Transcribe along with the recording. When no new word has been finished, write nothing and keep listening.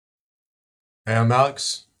Hey, I'm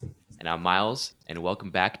Alex. And I'm Miles, and welcome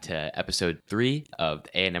back to episode 3 of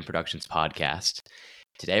the A&M Productions podcast.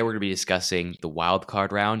 Today we're going to be discussing the wild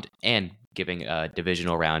card round and giving a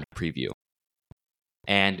divisional round preview.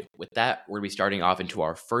 And with that, we're going to be starting off into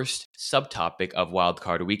our first subtopic of wild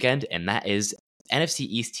card weekend, and that is NFC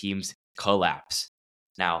East teams collapse.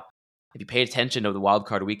 Now, if you paid attention to the wild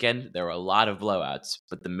card weekend, there were a lot of blowouts,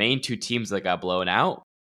 but the main two teams that got blown out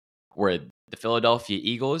were the Philadelphia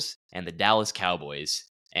Eagles and the Dallas Cowboys.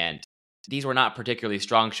 And these were not particularly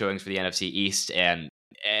strong showings for the NFC East, and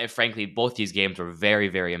frankly, both these games were very,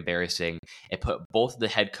 very embarrassing. It put both of the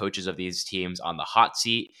head coaches of these teams on the hot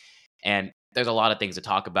seat, and there's a lot of things to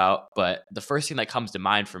talk about, but the first thing that comes to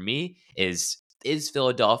mind for me is the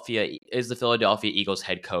Philadelphia Eagles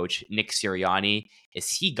head coach, Nick Sirianni,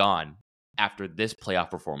 is he gone after this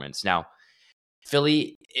playoff performance? Now,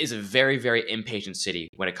 Philly is a very, very impatient city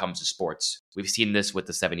when it comes to sports. We've seen this with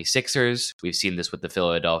the 76ers. We've seen this with the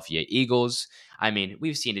Philadelphia Eagles. I mean,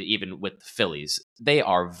 we've seen it even with the Phillies. They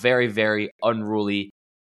are very, very unruly,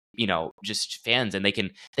 just fans, and they can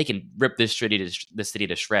rip this city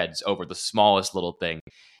to shreds over the smallest little thing.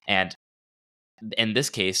 And in this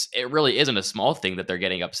case, it really isn't a small thing that they're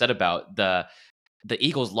getting upset about. The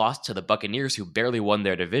Eagles lost to the Buccaneers, who barely won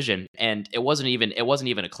their division, and it wasn't even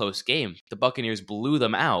a close game. The Buccaneers blew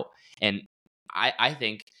them out, and I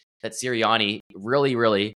think that Sirianni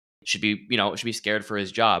really should be scared for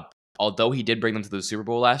his job. Although he did bring them to the Super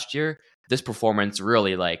Bowl last year, this performance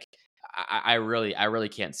really, I really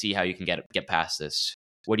can't see how you can get past this.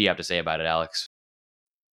 What do you have to say about it, Alex?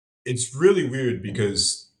 It's really weird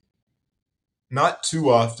because not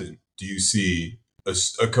too often do you see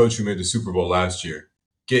a coach who made the Super Bowl last year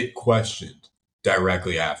get questioned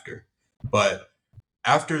directly after. But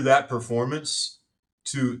after that performance,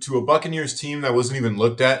 to a Buccaneers team that wasn't even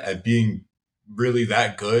looked at being really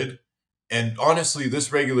that good, and honestly,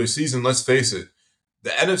 this regular season, let's face it,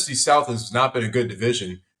 the NFC South has not been a good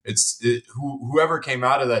division. Whoever came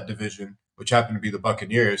out of that division, which happened to be the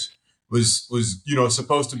Buccaneers, was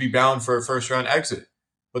supposed to be bound for a first round exit.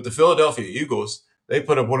 But the Philadelphia Eagles, they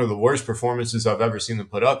put up one of the worst performances I've ever seen them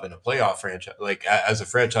put up in a playoff franchise, like as a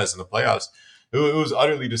franchise in the playoffs. It was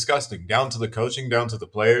utterly disgusting, down to the coaching, down to the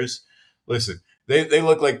players. Listen, they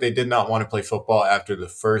look like they did not want to play football after the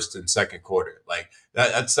first and second quarter. Like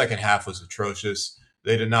that second half was atrocious.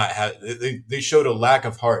 They did not have. They showed a lack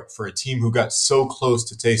of heart for a team who got so close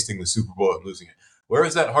to tasting the Super Bowl and losing it. Where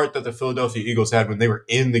is that heart that the Philadelphia Eagles had when they were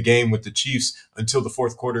in the game with the Chiefs until the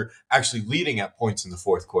fourth quarter, actually leading at points in the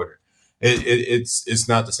fourth quarter? It's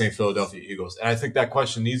not the same Philadelphia Eagles, and I think that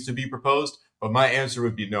question needs to be proposed. But my answer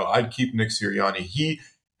would be no. I'd keep Nick Sirianni. He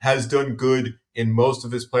has done good in most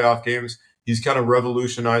of his playoff games. He's kind of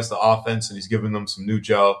revolutionized the offense, and he's given them some new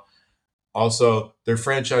gel. Also, their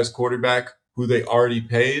franchise quarterback, who they already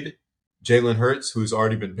paid, Jalen Hurts, who's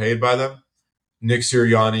already been paid by them. Nick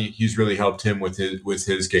Sirianni, he's really helped him with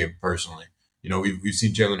his game personally. We've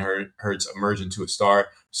seen Jalen Hurts emerge into a star.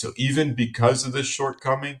 So even because of this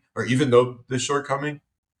shortcoming, or even though this shortcoming,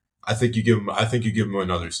 I think you give him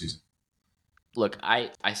another season. Look,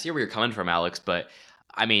 I see where you're coming from, Alex, but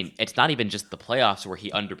I mean, it's not even just the playoffs where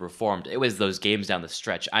he underperformed. It was those games down the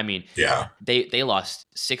stretch. I mean, Yeah, they lost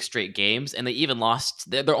 6 straight games, and they even lost.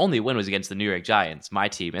 Their only win was against the New York Giants, my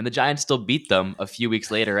team, and the Giants still beat them a few weeks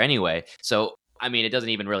later anyway. So, I mean, it doesn't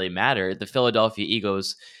even really matter. The Philadelphia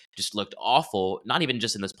Eagles just looked awful, not even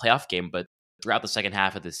just in this playoff game, but throughout the second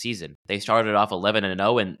half of the season. They started off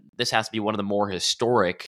 11-0, and this has to be one of the more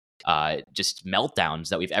historic just meltdowns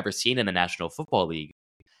that we've ever seen in the National Football League.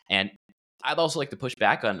 And I'd also like to push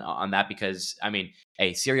back on that because, I mean,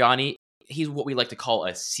 hey, Sirianni, he's what we like to call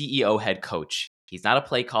a CEO head coach. He's not a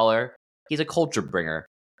play caller. He's a culture bringer.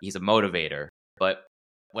 He's a motivator. But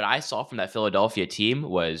what I saw from that Philadelphia team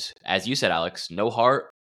was, as you said, Alex, no heart,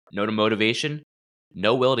 no motivation,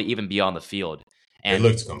 no will to even be on the field. they And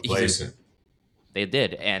looked complacent. they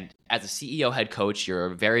did. And as a CEO head coach,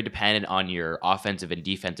 you're very dependent on your offensive and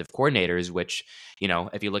defensive coordinators, which,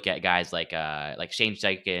 if you look at guys like Shane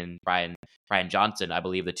Steichen, Brian Johnson, I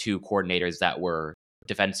believe the two coordinators that were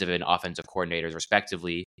defensive and offensive coordinators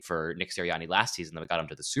respectively for Nick Sirianni last season that got him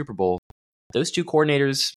to the Super Bowl. Those two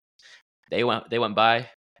coordinators, they went by,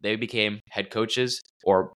 they became head coaches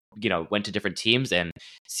or, went to different teams, and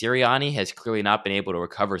Sirianni has clearly not been able to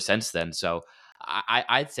recover since then. So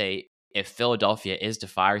I'd say if Philadelphia is to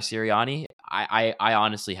fire Sirianni, I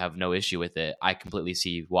honestly have no issue with it. I completely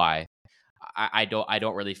see why. I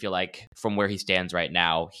don't really feel like from where he stands right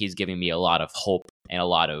now, he's giving me a lot of hope and a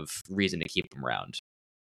lot of reason to keep him around.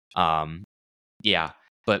 Yeah,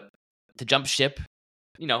 but to jump ship,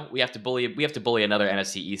 we have to bully another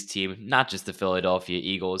NFC East team, not just the Philadelphia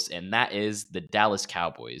Eagles, and that is the Dallas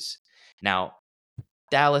Cowboys. Now,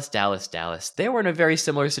 Dallas, they were in a very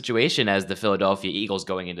similar situation as the Philadelphia Eagles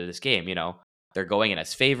going into this game. They're going in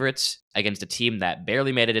as favorites against a team that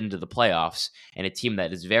barely made it into the playoffs and a team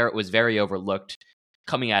that was very overlooked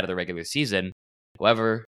coming out of the regular season.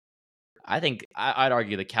 However, I think I'd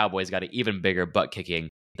argue the Cowboys got an even bigger butt kicking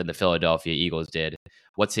than the Philadelphia Eagles did.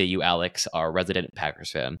 What say you, Alex, our resident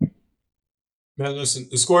Packers fan? Man, listen,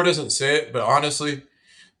 the score doesn't say it, but honestly,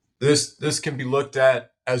 this can be looked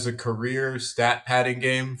at as a career stat padding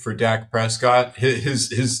game for Dak Prescott.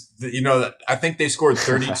 I think they scored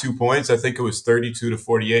 32 points. I think it was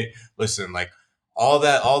 32-48. Listen, like all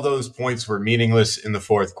those points were meaningless in the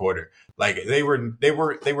fourth quarter. Like they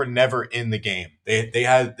were never in the game. They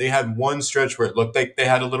had one stretch where it looked like they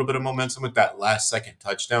had a little bit of momentum with that last second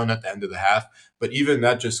touchdown at the end of the half, but even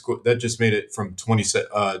that just made it from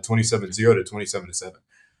 27-0 to 27-7.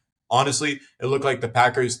 Honestly, it looked like the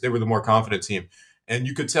Packers, they were the more confident team. And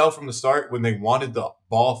you could tell from the start when they wanted the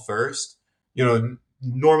ball first.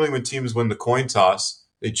 Normally when teams win the coin toss,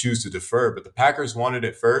 they choose to defer, but the Packers wanted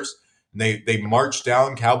it first. And they marched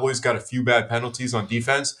down. Cowboys got a few bad penalties on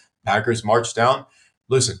defense. Packers marched down.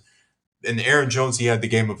 Listen, and Aaron Jones, he had the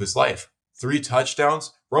game of his life. 3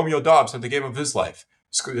 touchdowns. Romeo Doubs had the game of his life.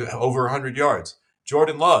 Over 100 yards.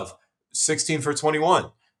 Jordan Love, 16 for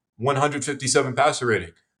 21. 157 passer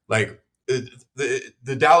rating. Like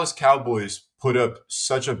the Dallas Cowboys put up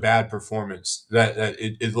such a bad performance that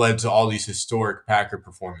it led to all these historic Packer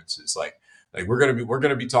performances. Like we're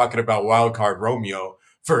gonna be talking about wild card Romeo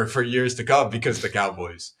for years to come because of the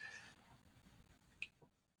Cowboys.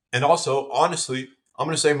 And also, honestly, I'm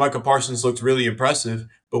gonna say Micah Parsons looked really impressive,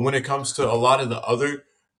 but when it comes to a lot of the other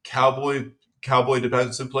Cowboy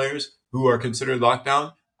defensive players who are considered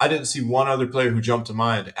lockdown, I didn't see one other player who jumped to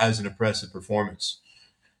mind as an impressive performance.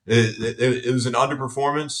 It was an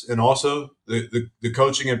underperformance, and also the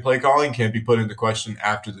coaching and play calling can't be put into question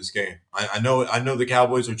after this game. I know the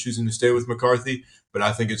Cowboys are choosing to stay with McCarthy, but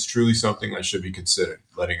I think it's truly something that should be considered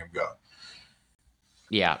letting him go.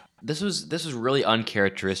 Yeah, this was really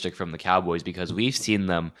uncharacteristic from the Cowboys because we've seen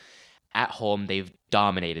them at home. They've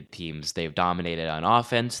dominated teams. They've dominated on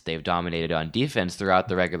offense. They've dominated on defense throughout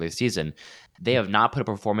the regular season. They have not put a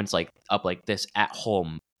performance up like this at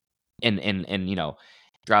home in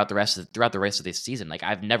throughout the rest of this season. Like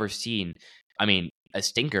I've never seen, a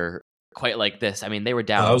stinker quite like this. They were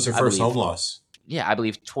down. That was their first home loss. Yeah, I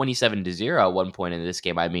believe 27-0 at one point in this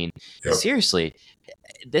game. Yep. Seriously,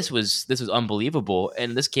 this was unbelievable,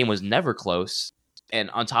 and this game was never close.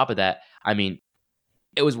 And on top of that,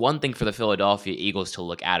 it was one thing for the Philadelphia Eagles to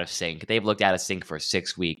look out of sync. They've looked out of sync for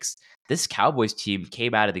 6 weeks. This Cowboys team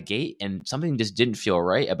came out of the gate, and something just didn't feel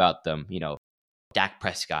right about them. Dak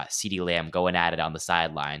Prescott, CeeDee Lamb going at it on the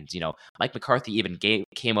sidelines. Mike McCarthy even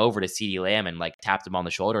came over to CeeDee Lamb and tapped him on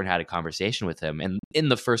the shoulder and had a conversation with him. And in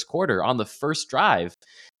the first quarter, on the first drive,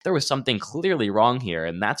 there was something clearly wrong here,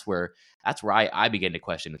 and that's where I begin to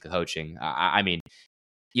question the coaching.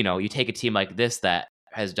 You take a team like this that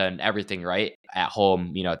has done everything right at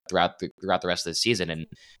home, throughout the rest of the season, and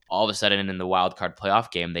all of a sudden in the wild card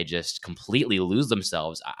playoff game, they just completely lose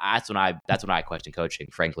themselves. That's when I question coaching,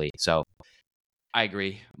 frankly. So I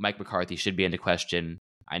agree. Mike McCarthy should be into question.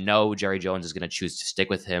 I know Jerry Jones is going to choose to stick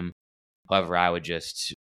with him. However, I would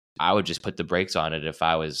just put the brakes on it if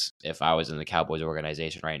I was in the Cowboys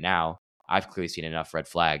organization right now. I've clearly seen enough red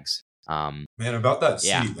flags. Man, about that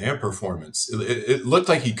CeeDee Lamb performance, it looked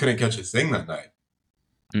like he couldn't catch a thing that night.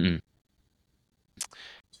 Mm-mm.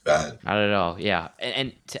 It's bad. Not at all. Yeah,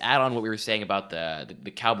 and to add on what we were saying about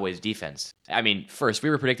the Cowboys defense. First we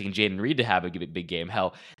were predicting Jaden Reed to have a big game.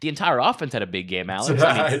 Hell, the entire offense had a big game. Alex,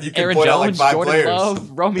 Aaron Jones, Jordan players.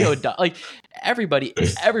 Love, Romeo, everybody.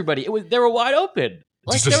 They were wide open.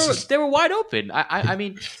 They were wide open.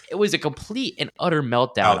 It was a complete and utter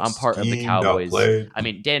meltdown on part of the Cowboys.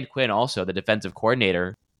 Dan Quinn, also the defensive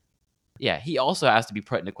coordinator. Yeah, he also has to be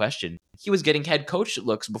put into question. He was getting head coach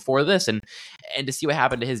looks before this, and to see what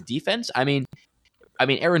happened to his defense.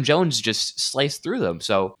 Aaron Jones just sliced through them.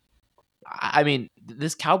 So,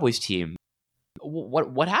 this Cowboys team,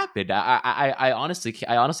 what happened? I honestly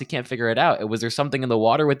can't figure it out. Was there something in the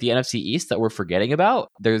water with the NFC East that we're forgetting about?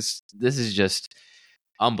 This is just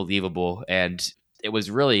unbelievable, and it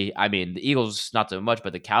was really, the Eagles not so much,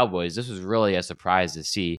 but the Cowboys, this was really a surprise to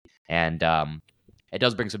see, and it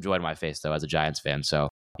does bring some joy to my face though as a Giants fan. So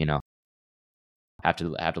have to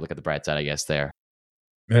look at the bright side, I guess. There,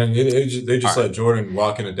 man, they just let Jordan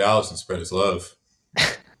walk into Dallas and spread his love.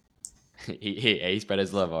 He spread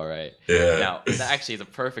his love, all right. Yeah. Now, that actually is a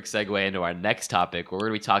perfect segue into our next topic, where we're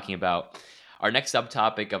going to be talking about our next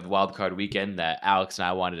subtopic of the wild card weekend that Alex and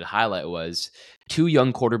I wanted to highlight was two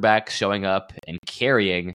young quarterbacks showing up and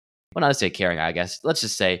carrying, well, not to say carrying, I guess, let's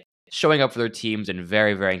just say showing up for their teams in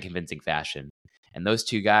very, very convincing fashion. And those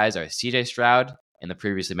two guys are CJ Stroud and the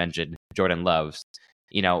previously mentioned Jordan Loves.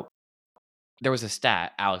 You know, there was a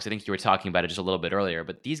stat, Alex, I think you were talking about it just a little bit earlier,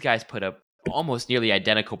 but these guys put up almost nearly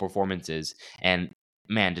identical performances. And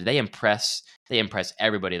man, did they impress? They impressed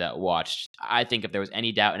everybody that watched. I think if there was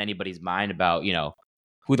any doubt in anybody's mind about,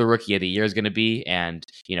 who the rookie of the year is going to be and,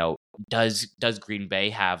 does Green Bay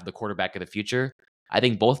have the quarterback of the future? I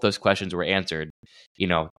think both those questions were answered, you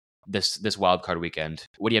know, this wild card weekend.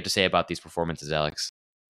 What do you have to say about these performances, Alex?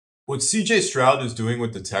 What CJ Stroud is doing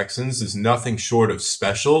with the Texans is nothing short of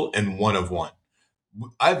special and one of one.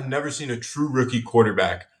 I've never seen a true rookie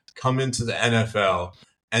quarterback come into the NFL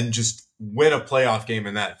and just win a playoff game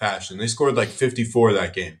in that fashion. They scored like 54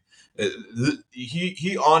 that game.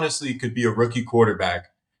 He honestly could be a rookie quarterback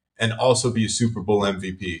and also be a Super Bowl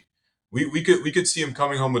MVP. We could see him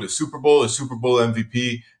coming home with a Super Bowl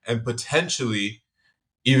MVP, and potentially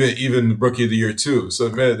even rookie of the year too. So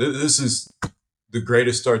man, this is the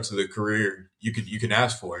greatest start to the career you can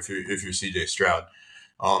ask for if you're CJ Stroud.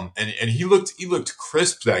 And he looked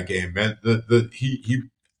crisp that game, man. He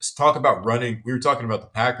talk about running. We were talking about the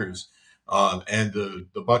Packers, and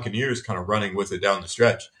the Buccaneers kind of running with it down the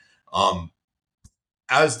stretch. Um,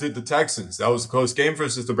 as did the Texans. That was a close game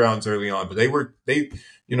versus the Browns early on, but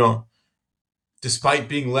you know despite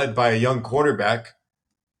being led by a young quarterback,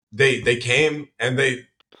 they came and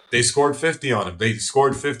they scored 50 on him. They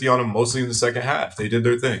scored 50 on him mostly in the second half. They did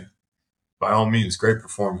their thing. By all means, great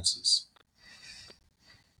performances.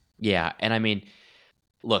 Yeah, and I mean,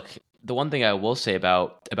 look, the one thing I will say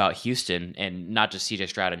about Houston and not just CJ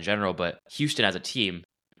Stroud in general, but Houston as a team,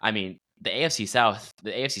 I mean, the AFC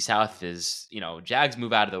South is, Jags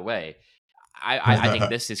move out of the way. I think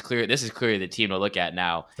this is clear. This is clearly the team to look at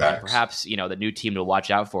now, and Facts. perhaps the new team to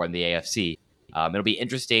watch out for in the AFC. It'll be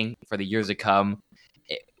interesting for the years to come.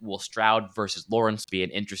 Will Stroud versus Lawrence be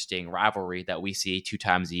an interesting rivalry that we see 2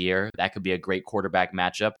 times a year? That could be a great quarterback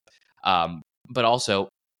matchup. But also,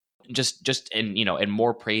 just in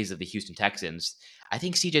more praise of the Houston Texans, I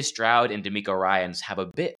think CJ Stroud and D'Amico Ryans have a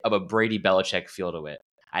bit of a Brady Belichick feel to it.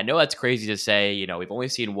 I know that's crazy to say. We've only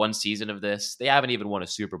seen one season of this. They haven't even won a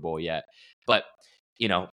Super Bowl yet. But you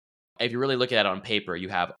know, if you really look at it on paper, you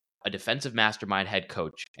have a defensive mastermind head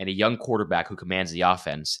coach and a young quarterback who commands the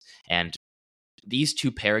offense. And these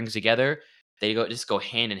two pairings together, they just go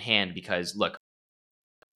hand in hand because look,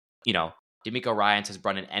 D'Amico Ryans has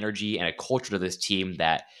brought an energy and a culture to this team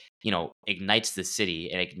that ignites the city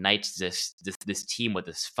and ignites this team with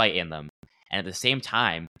this fight in them. And at the same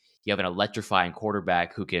time, you have an electrifying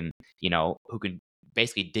quarterback who can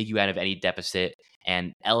basically dig you out of any deficit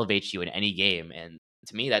and elevate you in any game. And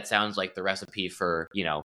to me, that sounds like the recipe for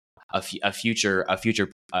a future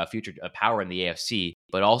power in the AFC,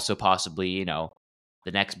 but also possibly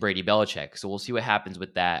the next Brady Belichick. So we'll see what happens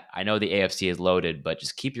with that. I know the AFC is loaded, but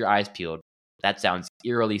just keep your eyes peeled. That sounds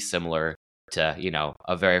eerily similar to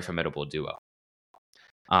a very formidable duo.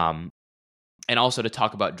 And also to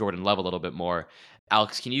talk about Jordan Love a little bit more,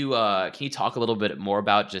 Alex, can you talk a little bit more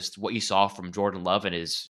about just what you saw from Jordan Love and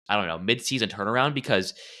his, I don't know, mid-season turnaround?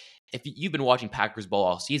 Because if you've been watching Packers ball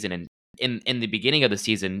all season, and in the beginning of the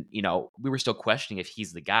season, we were still questioning if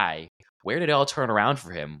he's the guy. Where did it all turn around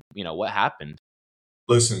for him? What happened?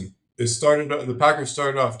 Listen, the Packers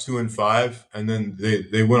started off 2-5, and then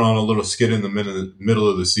they went on a little skid in the middle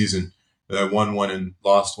of the season. They won one and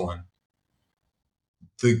lost one.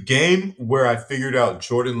 The game where I figured out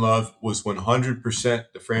Jordan Love was 100%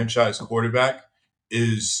 the franchise quarterback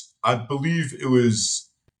is, I believe it was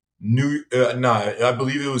I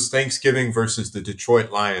believe it was Thanksgiving versus the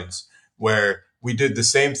Detroit Lions, where we did the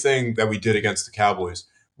same thing that we did against the Cowboys.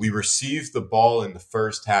 We received the ball in the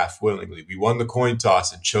first half willingly. We won the coin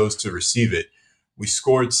toss and chose to receive it. We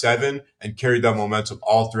scored 7 and carried that momentum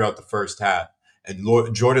all throughout the first half. And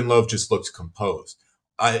Jordan Love just looked composed.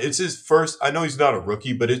 It's his first. I know he's not a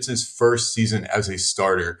rookie, but it's his first season as a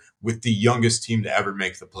starter with the youngest team to ever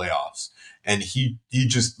make the playoffs, and he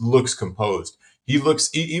just looks composed. He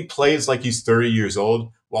plays like he's 30 years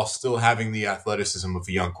old while still having the athleticism of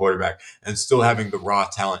a young quarterback and still having the raw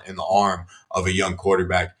talent in the arm of a young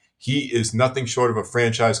quarterback. He is nothing short of a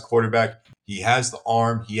franchise quarterback. He has the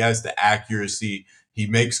arm, he has the accuracy, he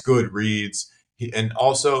makes good reads, and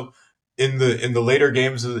also in the later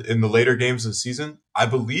games of the season, I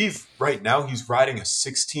believe right now he's riding a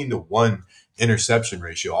 16-1 interception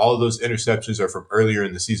ratio. All of those interceptions are from earlier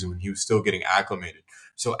in the season when he was still getting acclimated.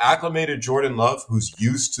 So acclimated Jordan Love, who's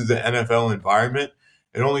used to the NFL environment,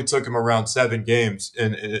 it only took him around 7 games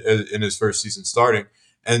in his first season starting,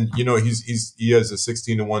 and he has a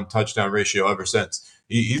 16-1 touchdown ratio ever since.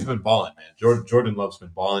 He's been balling, man. Jordan Love's been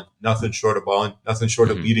balling. Nothing short of balling. Nothing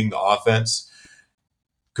short of Mhm. leading the offense.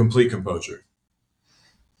 Complete composure.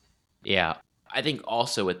 Yeah. I think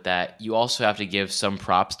also with that, you also have to give some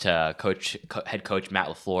props to head coach Matt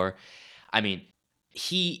LaFleur. I mean,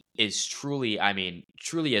 he is truly,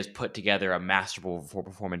 truly has put together a masterful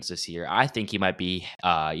performance this year. I think he might be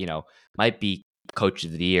coach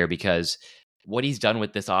of the year because what he's done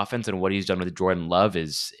with this offense and what he's done with Jordan Love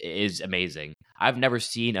is amazing. I've never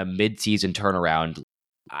seen a midseason turnaround.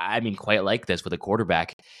 Quite like this with a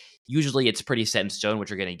quarterback. Usually, it's pretty set in stone what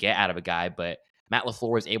you're going to get out of a guy, but Matt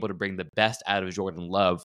LaFleur is able to bring the best out of Jordan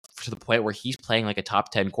Love to the point where he's playing like a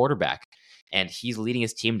top 10 quarterback and he's leading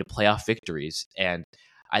his team to playoff victories. And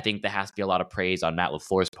I think there has to be a lot of praise on Matt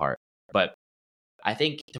LaFleur's part. But I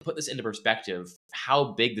think to put this into perspective,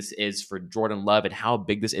 how big this is for Jordan Love and how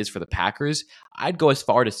big this is for the Packers, I'd go as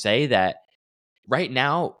far to say that right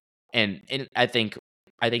now, and I think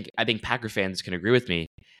Packer fans can agree with me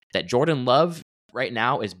that Jordan Love right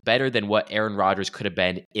now is better than what Aaron Rodgers could have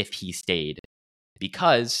been if he stayed.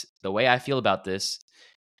 Because the way I feel about this,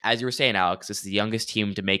 as you were saying, Alex, this is the youngest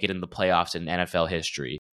team to make it in the playoffs in NFL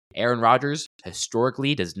history. Aaron Rodgers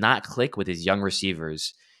historically does not click with his young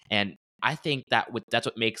receivers, and I think that's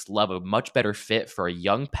what makes Love a much better fit for a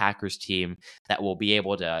young Packers team that will be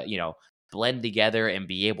able to, blend together and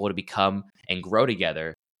be able to become and grow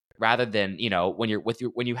together, rather than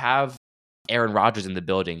when you have Aaron Rodgers in the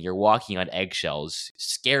building, you're walking on eggshells,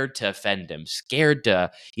 scared to offend him, scared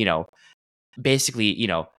to basically,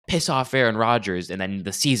 piss off Aaron Rodgers, and then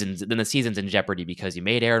the season's in jeopardy because you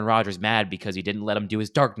made Aaron Rodgers mad because you didn't let him do his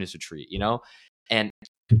darkness retreat. And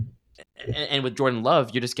and with Jordan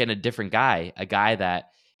Love, you're just getting a different guy, a guy that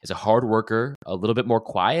is a hard worker, a little bit more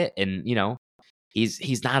quiet, and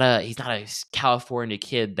he's not a California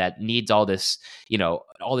kid that needs all this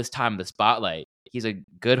time in the spotlight. He's a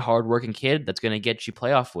good, hardworking kid that's going to get you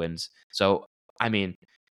playoff wins. So, I mean,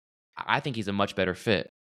 I think he's a much better fit.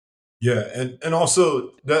 Yeah, and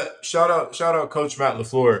also that shout out Coach Matt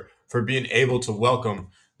LaFleur for being able to welcome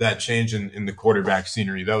that change in the quarterback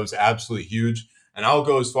scenery. That was absolutely huge. And I'll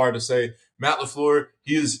go as far to say Matt LaFleur,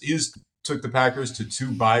 he's took the Packers to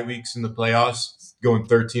 2 bye weeks in the playoffs, going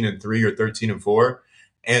 13-3 or 13-4.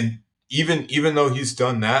 And even though he's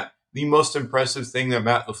done that, the most impressive thing that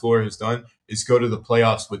Matt LaFleur has done is go to the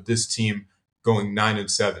playoffs with this team going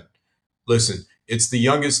 9-7. Listen, it's the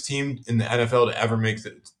youngest team in the NFL to ever make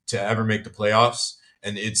the playoffs,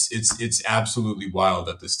 and it's absolutely wild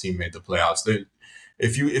that this team made the playoffs.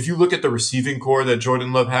 If you look at the receiving core that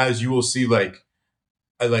Jordan Love has, you will see like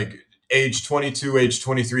age 22, age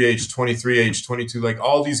 23, age 23, age 22. Like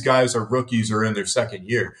all these guys are rookies or in their second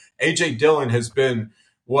year. AJ Dillon has been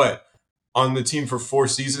what on the team for 4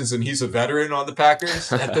 seasons, and he's a veteran on the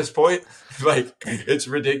Packers at this point. Like it's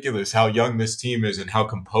ridiculous how young this team is and how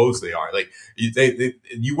composed they are. Like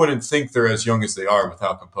you wouldn't think they're as young as they are with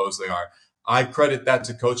how composed they are. I credit that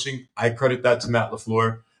to coaching. I credit that to Matt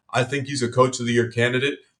LaFleur. I think he's a coach of the year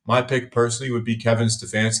candidate. My pick personally would be Kevin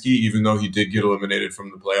Stefanski, even though he did get eliminated from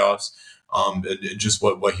the playoffs. And just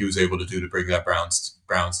what he was able to do to bring that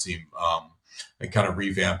Browns team and kind of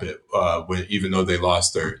revamp it, even though they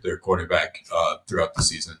lost their quarterback throughout the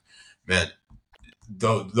season. Man,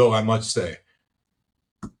 though I must say,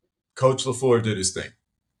 Coach LaFleur did his thing.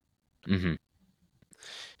 Hmm.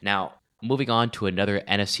 Now, moving on to another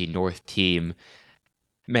NFC North team,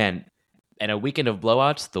 man, in a weekend of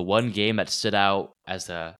blowouts, the one game that stood out as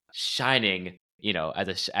a shining,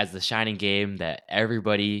 as the shining game that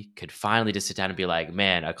everybody could finally just sit down and be like,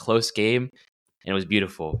 man, a close game, and it was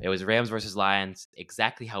beautiful. It was Rams versus Lions,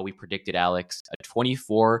 exactly how we predicted, Alex, a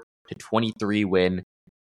 24-23 win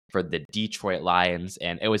for the Detroit Lions,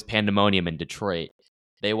 and it was pandemonium in Detroit.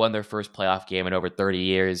 They won their first playoff game in over 30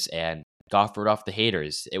 years and got rid off the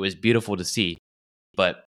haters. It was beautiful to see.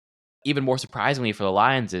 But even more surprisingly for the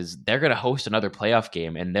Lions is they're going to host another playoff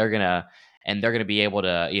game, and they're going to be able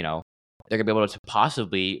to, they're going to be able to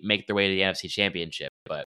possibly make their way to the NFC Championship.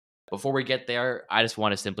 But before we get there, I just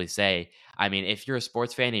want to simply say, if you're a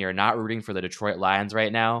sports fan and you're not rooting for the Detroit Lions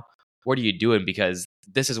right now, what are you doing? Because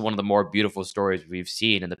this is one of the more beautiful stories we've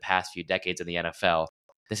seen in the past few decades in the NFL.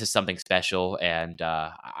 This is something special, and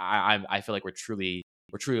I feel like we're truly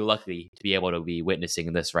lucky to be able to be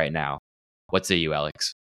witnessing this right now. What say you,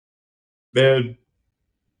 Alex? Man,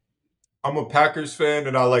 I'm a Packers fan,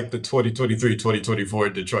 and I like the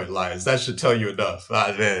 2023-2024 Detroit Lions. That should tell you enough.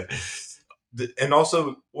 Man. And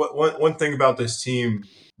also, one thing about this team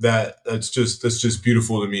that's just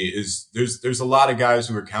beautiful to me is there's a lot of guys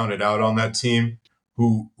who were counted out on that team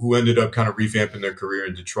who ended up kind of revamping their career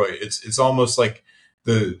in Detroit. It's almost like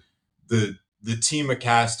the the team of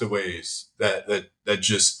castaways that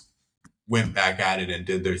just went back at it and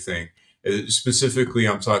did their thing. Specifically,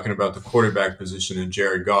 I'm talking about the quarterback position in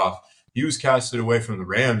Jared Goff. He was casted away from the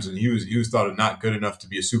Rams, and he was thought of not good enough to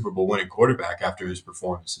be a Super Bowl winning quarterback after his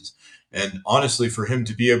performances. And honestly, for him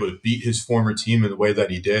to be able to beat his former team in the way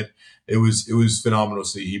that he did, it was phenomenal to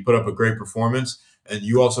see. He put up a great performance, and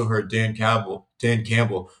you also heard Dan Campbell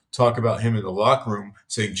talk about him in the locker room,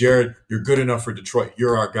 saying, "Jared, you're good enough for Detroit.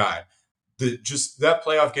 You're our guy." Just that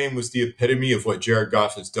playoff game was the epitome of what Jared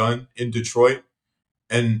Goff has done in Detroit,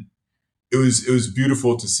 and it was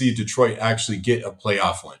beautiful to see Detroit actually get a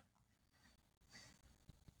playoff win.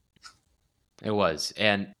 It was.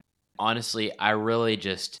 And honestly, I really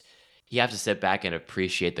just you have to sit back and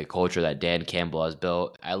appreciate the culture that Dan Campbell has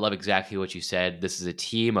built. I love exactly what you said. This is a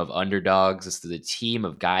team of underdogs. This is a team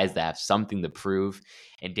of guys that have something to prove.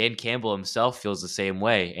 And Dan Campbell himself feels the same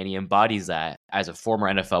way, and he embodies that as a former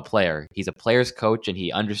NFL player. He's a player's coach, and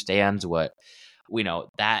he understands what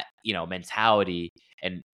that mentality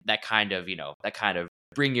and that kind of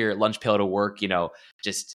bring your lunch pail to work.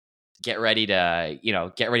 Just get ready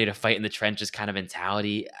to fight in the trenches kind of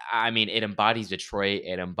mentality. I mean, it embodies Detroit.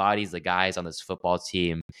 It embodies the guys on this football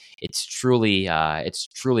team. It's truly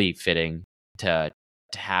fitting to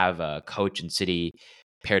have a coach and city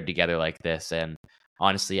paired together like this. And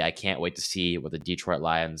honestly, I can't wait to see what the Detroit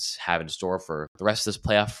Lions have in store for the rest of this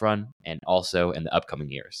playoff run and also in the upcoming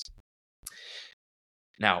years.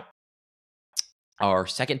 Now, our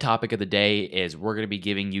second topic of the day is we're going to be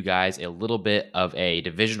giving you guys a little bit of a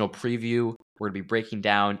divisional preview. We're going to be breaking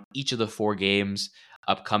down each of the 4 games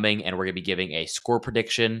upcoming, and we're going to be giving a score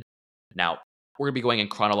prediction. Now, we're going to be going in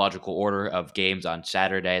chronological order of games on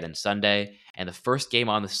Saturday, then Sunday. And the first game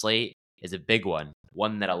on the slate is a big one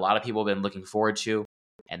that a lot of people have been looking forward to,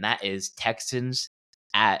 and that is Texans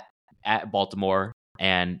at Baltimore.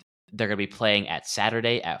 And they're going to be playing at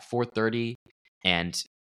Saturday at 4:30. And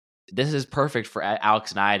this is perfect for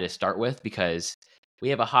Alex and I to start with because we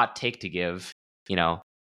have a hot take to give.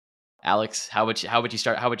 Alex, how would you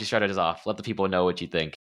start us off? Let the people know what you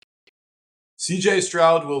think. CJ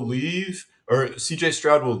Stroud will lead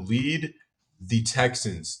the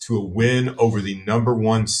Texans to a win over the number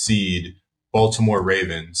 1 seed Baltimore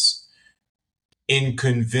Ravens in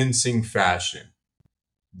convincing fashion.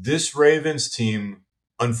 This Ravens team,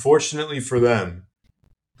 unfortunately for them,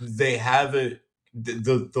 they have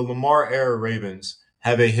the Lamar era Ravens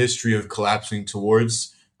have a history of collapsing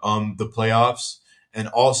towards the playoffs, and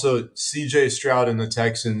also CJ Stroud and the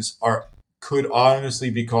Texans could honestly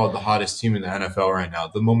be called the hottest team in the NFL right now.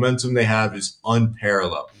 The momentum they have is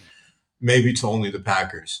unparalleled, maybe to only the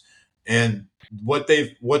Packers, and what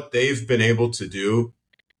they've been able to do,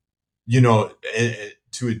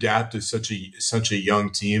 to adapt to such a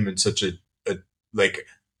young team and such a like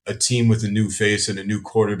a team with a new face and a new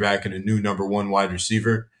quarterback and a new number 1 wide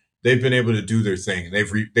receiver. They've been able to do their thing.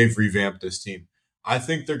 They've revamped this team. I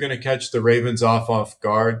think they're going to catch the Ravens off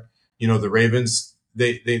guard. The Ravens,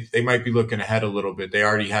 they might be looking ahead a little bit. They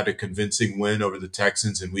already had a convincing win over the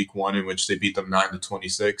Texans in Week 1, in which they beat them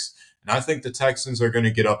 9-26. And I think the Texans are going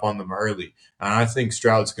to get up on them early. And I think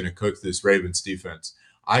Stroud's going to cook this Ravens defense.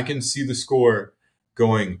 I can see the score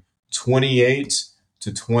going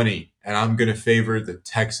 28-20, and I'm going to favor the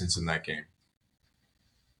Texans in that game.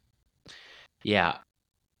 Yeah,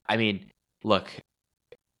 I mean, look,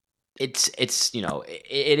 it is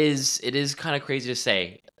kind of crazy to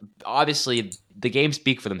say. Obviously, the games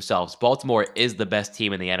speak for themselves. Baltimore is the best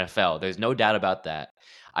team in the NFL. There's no doubt about that.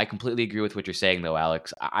 I completely agree with what you're saying, though,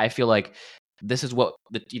 Alex. I feel like this is what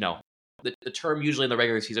the term usually in the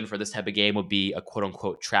regular season for this type of game would be a quote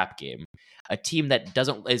unquote trap game. A team that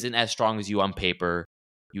isn't as strong as you on paper.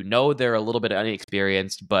 They're a little bit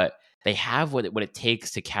inexperienced, but they have what it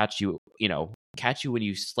takes to catch you. Catch you when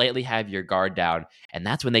you slightly have your guard down, and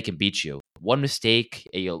that's when they can beat you. One mistake,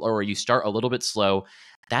 or you start a little bit slow.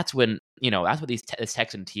 That's when that's what this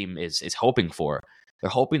Texan team is hoping for. They're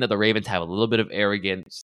hoping that the Ravens have a little bit of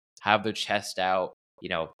arrogance, have their chest out,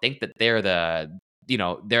 think that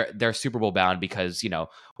they're Super Bowl bound because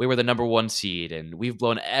we were the number 1 seed and we've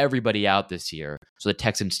blown everybody out this year. So the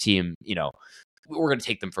Texans team, we're going to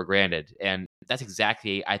take them for granted, and that's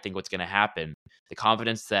exactly I think what's going to happen. The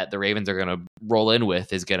confidence that the Ravens are going to roll in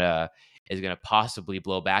with is going to possibly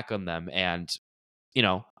blow back on them, and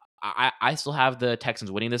I still have the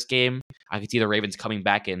Texans winning this game. I could see the Ravens coming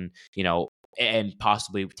back and and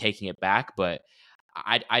possibly taking it back, but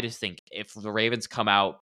I just think if the Ravens come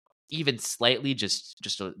out even slightly, just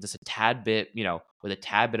a tad bit, with a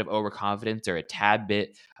tad bit of overconfidence or a tad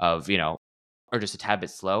bit of or just a tad bit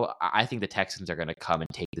slow, I think the Texans are going to come and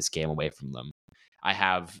take this game away from them. I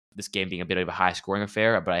have this game being a bit of a high scoring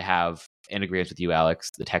affair, but I have, in agreement with you,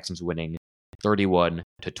 Alex, the Texans winning 31-28.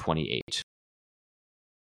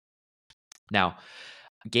 Now,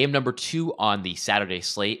 game number 2 on the Saturday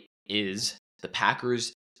slate is the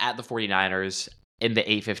Packers at the 49ers in the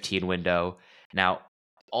 8:15 window. Now,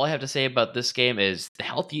 all I have to say about this game is a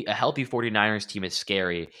healthy 49ers team is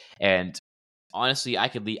scary, and honestly, I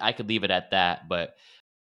could leave it at that. But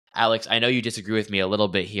Alex, I know you disagree with me a little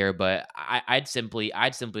bit here, but I'd simply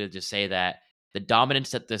just say that the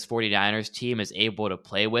dominance that this 49ers team is able to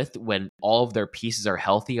play with when all of their pieces are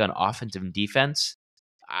healthy on offense and defense,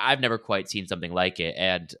 I've never quite seen something like it.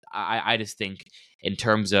 And I just think in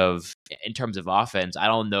terms of offense, I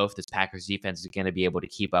don't know if this Packers defense is going to be able to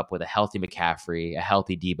keep up with a healthy McCaffrey, a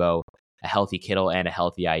healthy Debo, a healthy Kittle, and a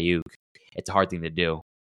healthy Ayuk. It's a hard thing to do.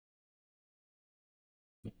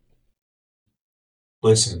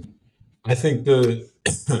 Listen, I think the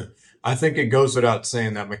I think it goes without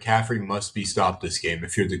saying that McCaffrey must be stopped this game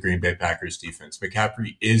if you're the Green Bay Packers defense.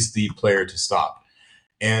 McCaffrey is the player to stop.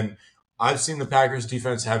 And I've seen the Packers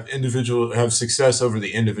defense have success over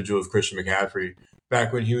the individual of Christian McCaffrey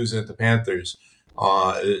back when he was at the Panthers.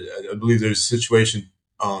 I believe there's a situation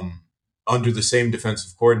under the same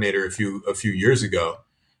defensive coordinator a few years ago,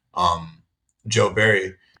 Joe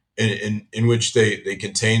Barry, in which they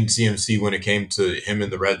contained CMC when it came to him in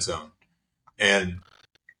the red zone. And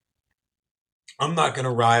I'm not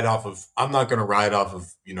gonna ride off of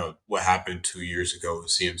what happened 2 years ago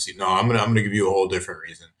with CMC. No, I'm gonna give you a whole different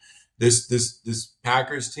reason. This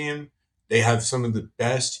Packers team, they have some of the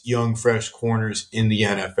best young fresh corners in the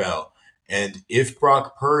NFL. And if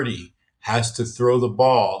Brock Purdy has to throw the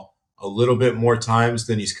ball a little bit more times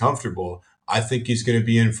than he's comfortable, I think he's going to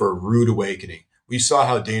be in for a rude awakening. We saw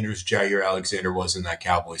how dangerous Jair Alexander was in that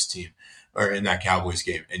Cowboys team or in that Cowboys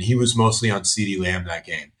game, and he was mostly on CeeDee Lamb that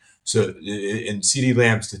game. So, and CeeDee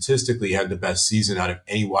Lamb statistically had the best season out of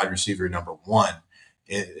any wide receiver number one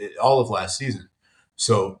in all of last season.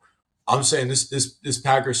 So, I'm saying this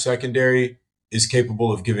Packers secondary is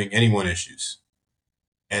capable of giving anyone issues,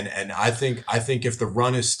 and I think if the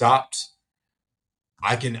run is stopped,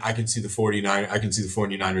 I can see the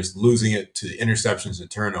 49ers losing it to interceptions and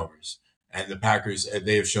turnovers, and the Packers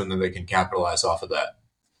they have shown that they can capitalize off of that.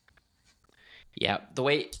 Yeah, the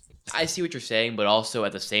way I see what you're saying, but also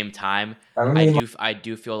at the same time, I don't know. I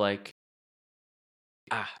do feel like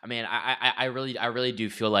I mean, I really do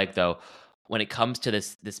feel like though, when it comes to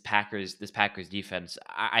this Packers defense,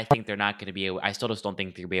 I think they're not going to be able. I still just don't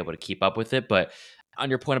think they'll be able to keep up with it. But on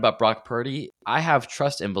your point about Brock Purdy, I have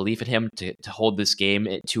trust and belief in him to hold this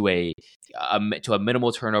game to a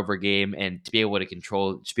minimal turnover game and to be able to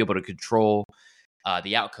control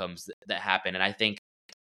the outcomes that happen. And I think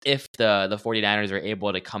if the 49ers are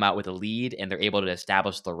able to come out with a lead and they're able to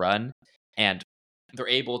establish the run and they're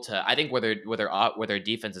able to, I think where their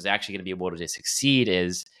defense is actually going to be able to succeed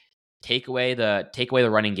is take away the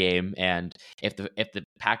running game, and if the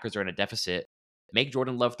Packers are in a deficit, make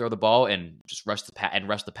Jordan Love throw the ball and just rush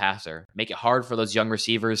the passer. Make it hard for those young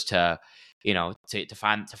receivers to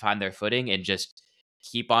find their footing and just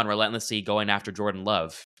keep on relentlessly going after Jordan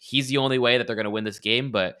Love. He's the only way that they're going to win this game.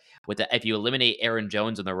 But if you eliminate Aaron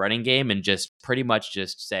Jones in the running game and just pretty much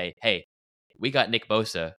just say, hey, we got Nick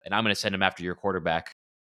Bosa, and I'm going to send him after your quarterback.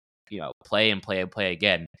 Play and play and play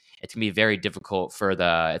again. It's gonna be very difficult for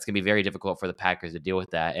the Packers to deal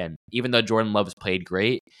with that. And even though Jordan Love's played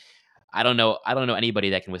great, I don't know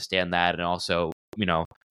anybody that can withstand that. And also,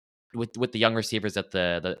 with the young receivers that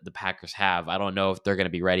the Packers have, I don't know if they're going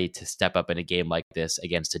to be ready to step up in a game like this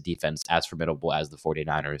against a defense as formidable as the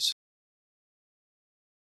 49ers.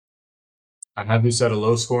 I have this at a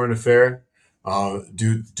low scoring affair,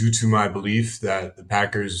 due to my belief that the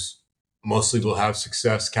Packers mostly will have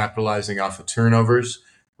success capitalizing off of turnovers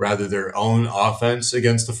rather their own offense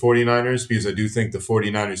against the 49ers, because I do think the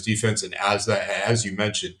 49ers defense, and as you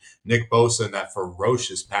mentioned, Nick Bosa and that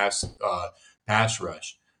ferocious pass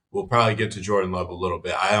rush will probably get to Jordan Love a little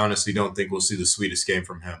bit. I honestly don't think we'll see the sweetest game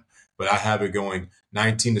from him, but I have it going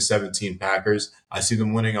 19-17 Packers. I see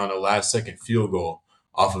them winning on a last second field goal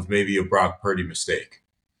off of maybe a Brock Purdy mistake.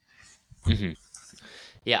 Mm-hmm.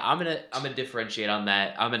 Yeah, I'm gonna differentiate on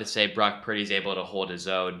that. I'm gonna say Brock Purdy's able to hold his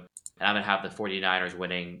own. and I'm going to have the 49ers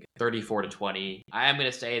winning 34-20. I am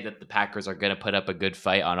going to say that the Packers are going to put up a good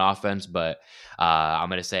fight on offense, but I'm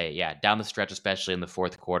going to say, yeah, down the stretch, especially in the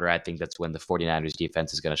fourth quarter, I think that's when the 49ers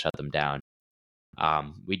defense is going to shut them down.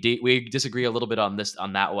 We disagree a little bit on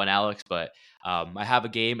that one, Alex, but I have a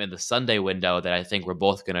game in the Sunday window that I think we're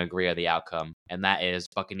both going to agree on the outcome, and that is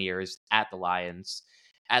Buccaneers at the Lions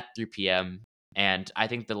at 3 p.m. And I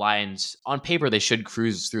think the Lions, on paper, they should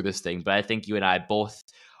cruise through this thing, but I think you and I both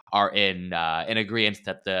are in agreement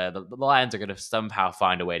that the Lions are going to somehow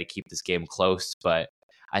find a way to keep this game close, but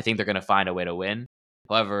I think they're going to find a way to win.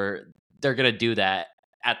 However, they're going to do that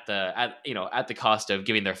at the cost of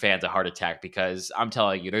giving their fans a heart attack, because I'm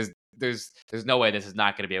telling you, there's no way this is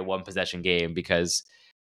not going to be a one possession game, because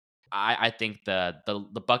I think the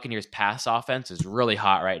Buccaneers pass offense is really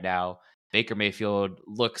hot right now. Baker Mayfield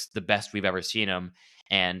looks the best we've ever seen him,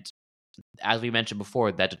 and as we mentioned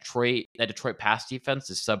before, that Detroit pass defense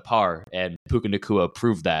is subpar, and Puka Nacua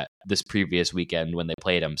proved that this previous weekend when they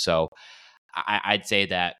played him. So I'd say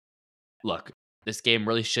that, look, this game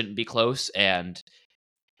really shouldn't be close, and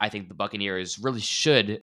I think the Buccaneers really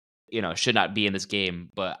should not be in this game,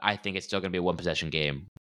 but I think it's still going to be a one possession game.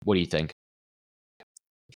 What do you think?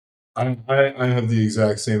 I have the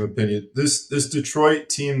exact same opinion. This Detroit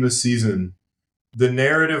team this season, the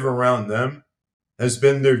narrative around them has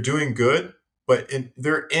been they're doing good, but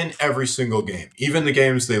they're in every single game, even the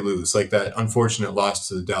games they lose, like that unfortunate loss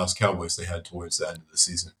to the Dallas Cowboys they had towards the end of the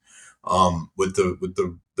season, with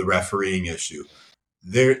the refereeing issue.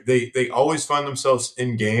 They always find themselves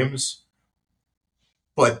in games,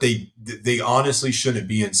 but they honestly shouldn't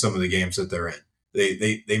be in some of the games that they're in.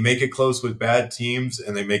 They make it close with bad teams,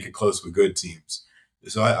 and they make it close with good teams.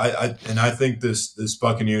 So I think this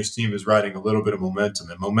Buccaneers team is riding a little bit of momentum,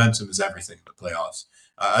 and momentum is everything in the playoffs.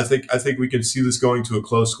 I think we can see this going to a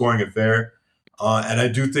close scoring affair, and I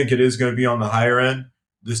do think it is going to be on the higher end.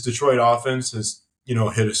 This Detroit offense has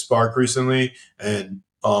hit a spark recently, and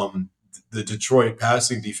the Detroit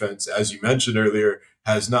passing defense, as you mentioned earlier,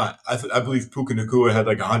 has not. I believe Puka Nacua had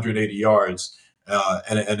like 180 yards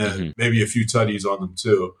and maybe a few tutties on them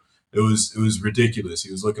too. It was ridiculous.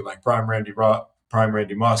 He was looking like prime Randy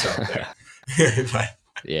Moss out there.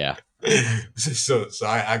 Yeah. So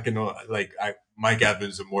I can Mike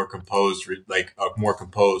Evans, a more composed,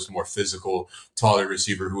 more physical, taller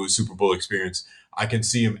receiver who has Super Bowl experience. I can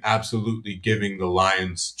see him absolutely giving the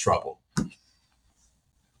Lions trouble.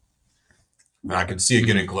 And I can see it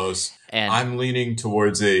getting close. And I'm leaning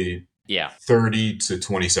towards a 30-27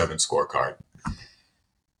 scorecard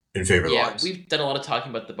in favor of the Lions. We've done a lot of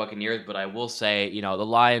talking about the Buccaneers, but I will say, the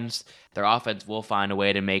Lions, their offense will find a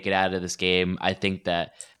way to make it out of this game. I think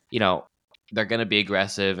that, they're going to be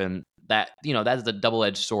aggressive, and that is a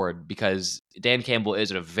double-edged sword, because Dan Campbell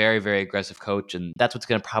is a very, very aggressive coach, and that's what's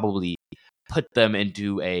going to probably put them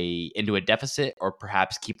into a deficit, or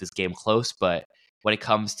perhaps keep this game close. But when it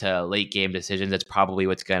comes to late game decisions, that's probably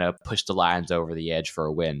what's going to push the Lions over the edge for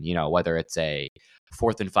a win. Whether it's a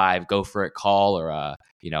 4th and 5, go for it call, or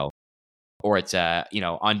or it's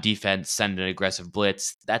on defense, send an aggressive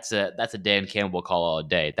blitz. That's a Dan Campbell call all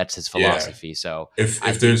day. That's his philosophy. Yeah. So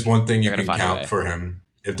if there's one thing you can count for him,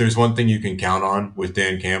 if there's one thing you can count on with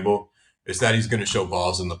Dan Campbell, it's that he's going to show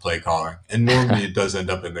balls in the play calling, and normally it does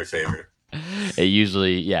end up in their favor. It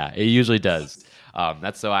usually does.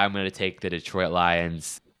 That's why I'm going to take the Detroit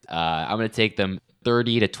Lions. I'm going to take them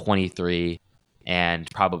 30-23. And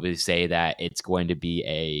probably say that it's going to be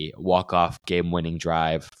a walk-off game-winning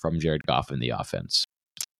drive from Jared Goff in the offense.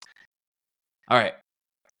 All right.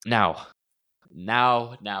 Now,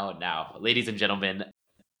 ladies and gentlemen,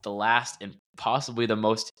 the last and possibly the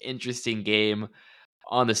most interesting game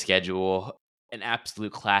on the schedule, an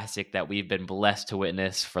absolute classic that we've been blessed to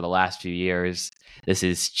witness for the last few years. This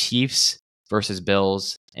is Chiefs versus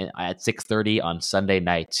Bills at 6:30 on Sunday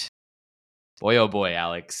night. Boy, oh boy,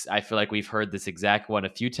 Alex. I feel like we've heard this exact one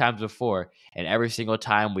a few times before, and every single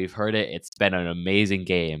time we've heard it, it's been an amazing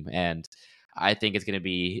game. And I think it's going to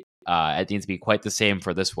be quite the same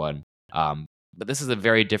for this one. But this is a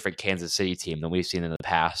very different Kansas City team than we've seen in the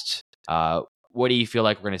past. What do you feel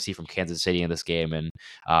like we're going to see from Kansas City in this game? And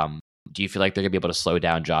do you feel like they're going to be able to slow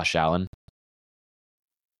down Josh Allen?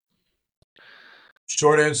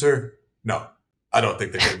 Short answer, no. I don't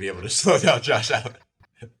think they're going to be able to slow down Josh Allen.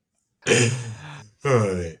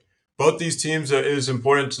 Both these teams, it is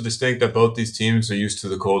important to distinct that both these teams are used to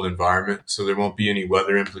the cold environment, so there won't be any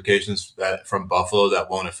weather implications from Buffalo that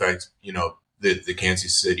won't affect the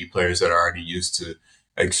Kansas City players that are already used to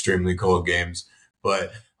extremely cold games.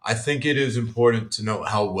 But I think it is important to note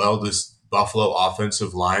how well this Buffalo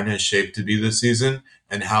offensive line has shaped to be this season,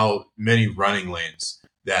 and how many running lanes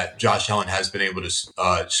that Josh Allen has been able to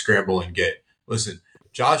scramble and get. Listen,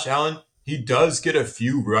 Josh Allen, he does get a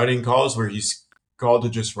few running calls where he's called to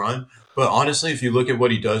just run. But honestly, if you look at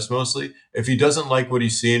what he does mostly, if he doesn't like what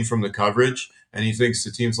he's seeing from the coverage and he thinks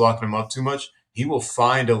the team's locking him up too much, he will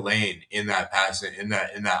find a lane in that passing in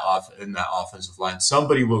that offensive line.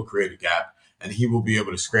 Somebody will create a gap, and he will be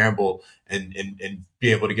able to scramble and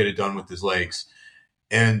be able to get it done with his legs.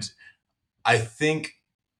 And I think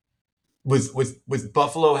with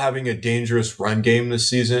Buffalo having a dangerous run game this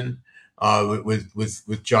season,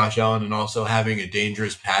 with Josh Allen, and also having a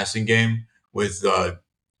dangerous passing game with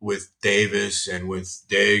Davis and with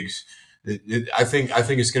Diggs. I think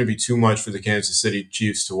it's going to be too much for the Kansas City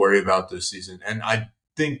Chiefs to worry about this season. And I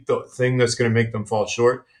think the thing that's going to make them fall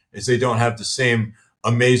short is they don't have the same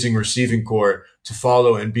amazing receiving core to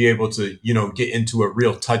follow and be able to, get into a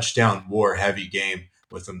real touchdown war heavy game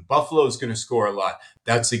with them. Buffalo is going to score a lot.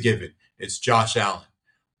 That's a given. It's Josh Allen.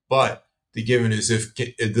 But the given is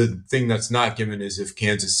the thing that's not given is if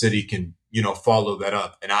Kansas City can, follow that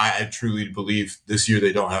up. And I truly believe this year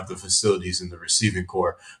they don't have the facilities in the receiving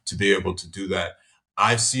core to be able to do that.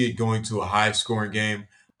 I see it going to a high scoring game.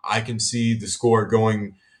 I can see the score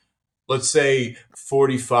going, let's say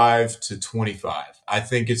 45-25. I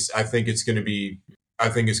think it's going to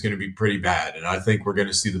be pretty bad. And I think we're going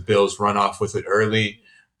to see the Bills run off with it early,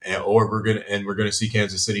 or we're going to see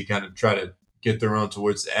Kansas City kind of try to get their own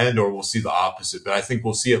towards the end, or we'll see the opposite. But I think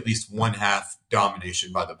we'll see at least one half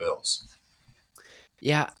domination by the Bills.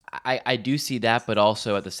 Yeah, I do see that, but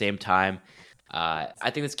also at the same time, I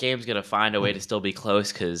think this game's going to find a way to still be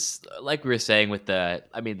close because, like we were saying with the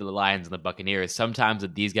Lions and the Buccaneers, sometimes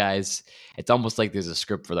with these guys, it's almost like there's a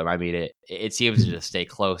script for them. I mean, it seems to just stay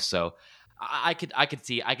close. So I could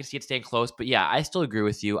see it staying close, but yeah, I still agree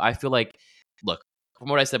with you. I feel like, look, from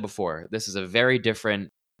what I said before, this is a very different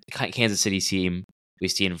Kansas City team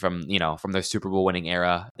we've seen from their Super Bowl winning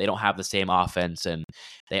era. They don't have the same offense, and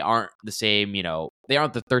they aren't the same. They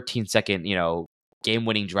aren't the 13-second game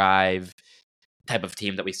winning drive type of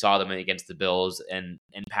team that we saw them against the Bills and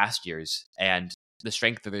in past years. And the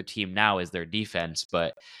strength of their team now is their defense.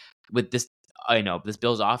 But with this, this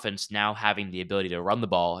Bills offense now having the ability to run the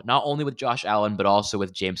ball, not only with Josh Allen, but also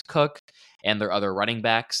with James Cook and their other running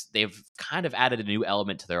backs, they've kind of added a new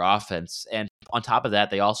element to their offense. And on top of that,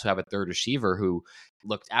 they also have a third receiver who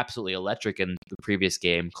looked absolutely electric in the previous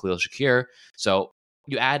game, Khalil Shakir. So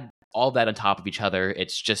you add all that on top of each other.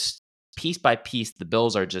 It's just piece by piece, the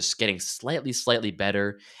Bills are just getting slightly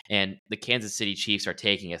better, and the Kansas City Chiefs are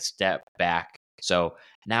taking a step back. So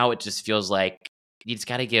now it just feels like you just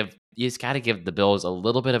got to give the Bills a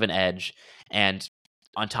little bit of an edge. And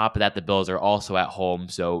on top of that, the Bills are also at home.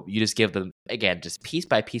 So you just give them, again, just piece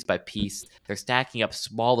by piece by piece. They're stacking up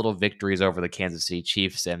small little victories over the Kansas City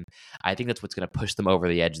Chiefs. And I think that's what's going to push them over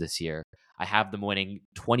the edge this year. I have them winning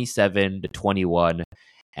 27-21.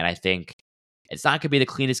 And I think it's not going to be the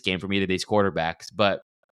cleanest game from either of these quarterbacks, but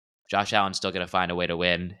Josh Allen's still going to find a way to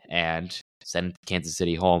win and send Kansas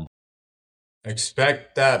City home.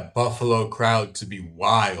 Expect that Buffalo crowd to be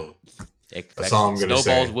wild. That's all I'm going to say.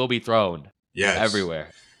 Snowballs will be thrown. Yes. Everywhere,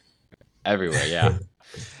 yeah.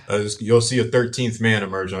 You'll see a 13th man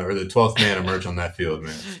emerge or the 12th man emerge on that field,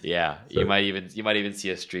 man. Yeah, so, you might even see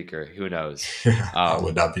a streaker. Who knows? I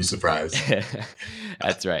would not be surprised.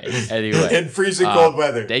 That's right. Anyway, in freezing cold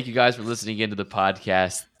weather. Thank you guys for listening into the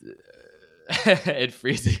podcast. In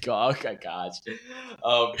freezing cold. Oh my gosh.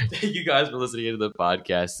 Thank you guys for listening into the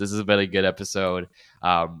podcast. This has been a good episode.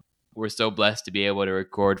 We're so blessed to be able to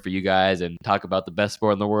record for you guys and talk about the best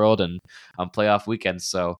sport in the world and on playoff weekends.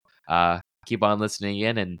 So keep on listening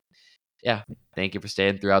in, and yeah, thank you for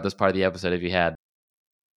staying throughout this part of the episode if you had.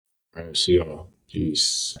 All right, see y'all.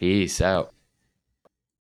 Peace. Peace out.